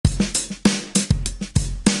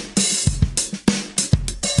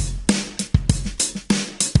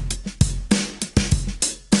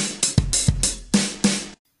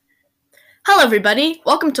Hello, everybody.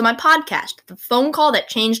 Welcome to my podcast, The Phone Call That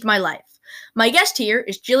Changed My Life. My guest here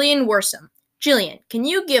is Jillian Worsom. Jillian, can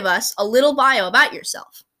you give us a little bio about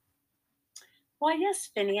yourself? Why,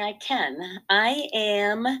 yes, Finny, I can. I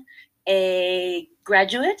am a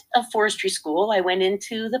graduate of forestry school. I went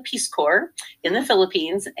into the Peace Corps in the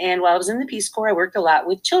Philippines, and while I was in the Peace Corps, I worked a lot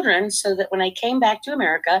with children so that when I came back to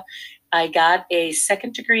America, I got a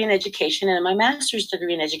second degree in education and my master's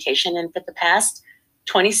degree in education, and for the past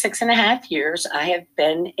 26 and a half years, I have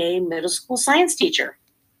been a middle school science teacher.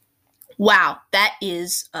 Wow, that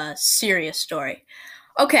is a serious story.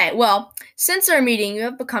 Okay, well, since our meeting, you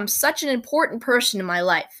have become such an important person in my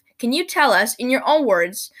life. Can you tell us, in your own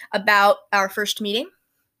words, about our first meeting?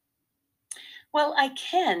 Well, I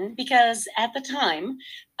can, because at the time,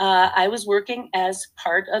 I was working as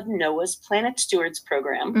part of NOAA's Planet Stewards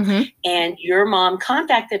program, and your mom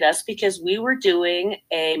contacted us because we were doing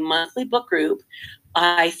a monthly book group.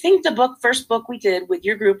 I think the first book we did with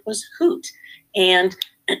your group was Hoot, and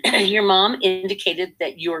your mom indicated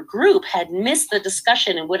that your group had missed the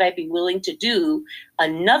discussion and would I be willing to do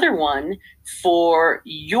another one for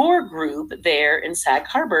your group there in Sag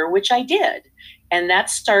Harbor, which I did. And that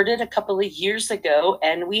started a couple of years ago,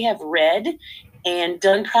 and we have read and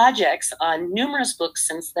done projects on numerous books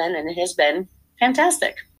since then, and it has been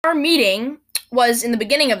fantastic. Our meeting was in the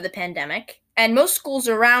beginning of the pandemic, and most schools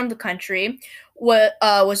around the country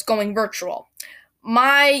was going virtual.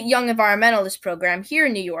 My Young Environmentalist program here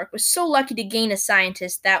in New York was so lucky to gain a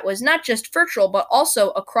scientist that was not just virtual, but also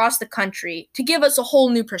across the country to give us a whole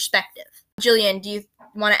new perspective. Jillian, do you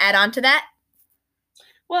want to add on to that?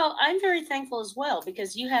 Well, I'm very thankful as well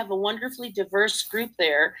because you have a wonderfully diverse group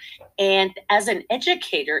there. And as an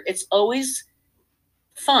educator, it's always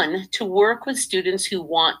fun to work with students who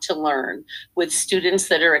want to learn, with students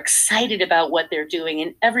that are excited about what they're doing.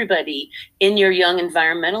 And everybody in your Young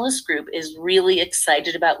Environmentalist group is really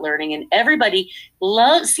excited about learning. And everybody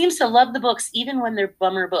seems to love the books, even when they're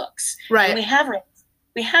bummer books. Right. And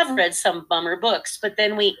we have read some bummer books, but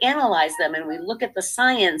then we analyze them and we look at the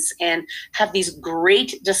science and have these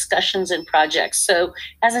great discussions and projects. So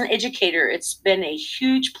as an educator, it's been a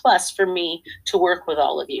huge plus for me to work with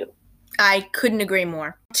all of you. I couldn't agree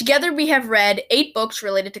more. Together we have read 8 books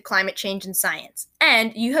related to climate change and science,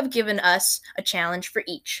 and you have given us a challenge for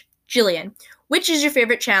each. Jillian, which is your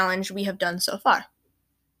favorite challenge we have done so far?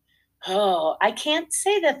 Oh, I can't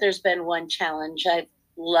say that there's been one challenge I've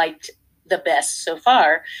liked the best so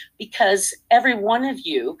far because every one of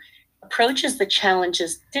you approaches the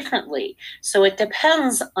challenges differently. So it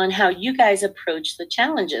depends on how you guys approach the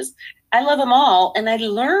challenges. I love them all and I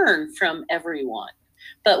learn from everyone.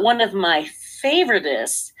 But one of my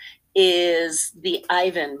favoriteest is the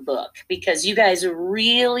Ivan book because you guys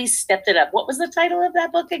really stepped it up. What was the title of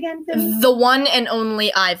that book again, Finny? The One and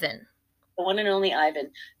Only Ivan. The One and Only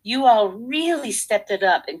Ivan. You all really stepped it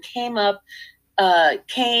up and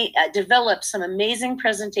developed some amazing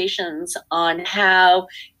presentations on how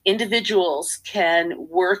individuals can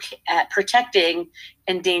work at protecting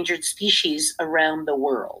endangered species around the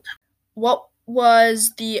world. What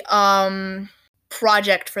was the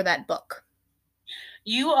project for that book?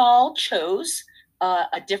 You all chose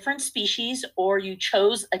a different species, or you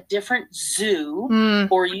chose a different zoo,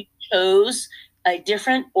 or you chose a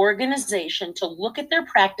different organization to look at their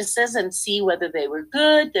practices and see whether they were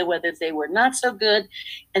good, whether they were not so good.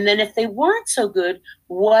 And then if they weren't so good,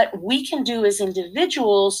 what we can do as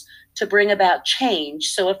individuals to bring about change.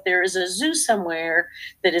 So if there is a zoo somewhere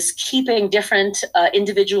that is keeping different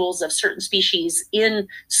individuals of certain species in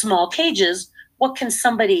small cages, what can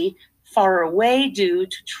somebody far away do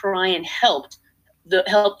to try and help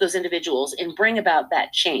those individuals and bring about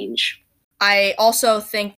that change? I also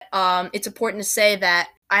think it's important to say that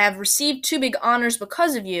I have received 2 big honors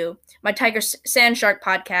because of you. My Tiger Sandshark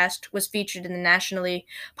podcast was featured in the nationally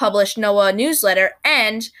published NOAA newsletter,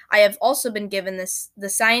 and I have also been given the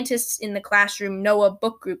Scientists in the Classroom NOAA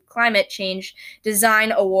Book Group Climate Change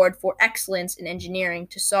Design Award for Excellence in Engineering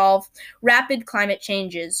to solve rapid climate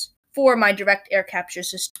changes for my direct air capture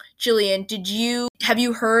system. Jillian, have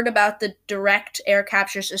you heard about the direct air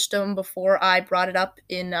capture system before I brought it up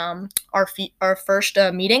in our first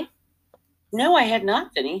meeting? No, I had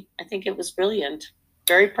not, Vinny. I think it was brilliant.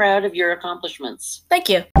 Very proud of your accomplishments. Thank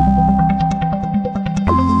you.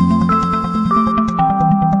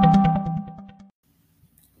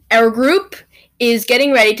 Our group is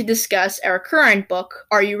getting ready to discuss our current book.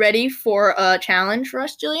 Are you ready for a challenge for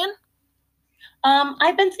us, Jillian?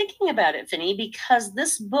 I've been thinking about it, Finny, because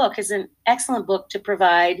this book is an excellent book to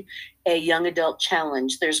provide a young adult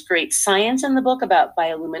challenge. There's great science in the book about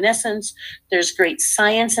bioluminescence. There's great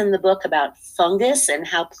science in the book about fungus and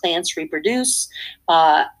how plants reproduce.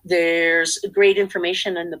 There's great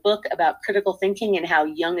information in the book about critical thinking and how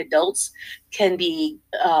young adults can be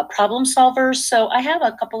problem solvers. So I have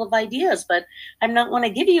a couple of ideas, but I don't want to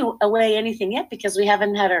give you away anything yet because we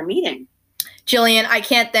haven't had our meeting. Jillian, I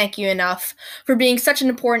can't thank you enough for being such an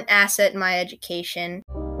important asset in my education.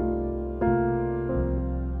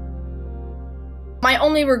 My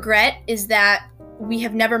only regret is that we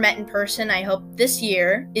have never met in person. I hope this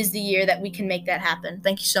year is the year that we can make that happen.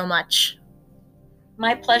 Thank you so much.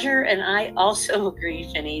 My pleasure, and I also agree,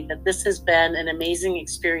 Finny, that this has been an amazing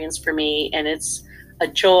experience for me, and it's a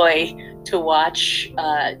joy to watch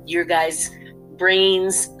your guys'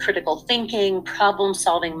 brains, critical thinking,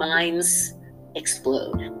 problem-solving minds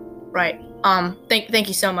explode. Right. Thank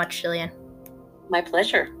you so much, Jillian. My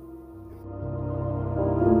pleasure.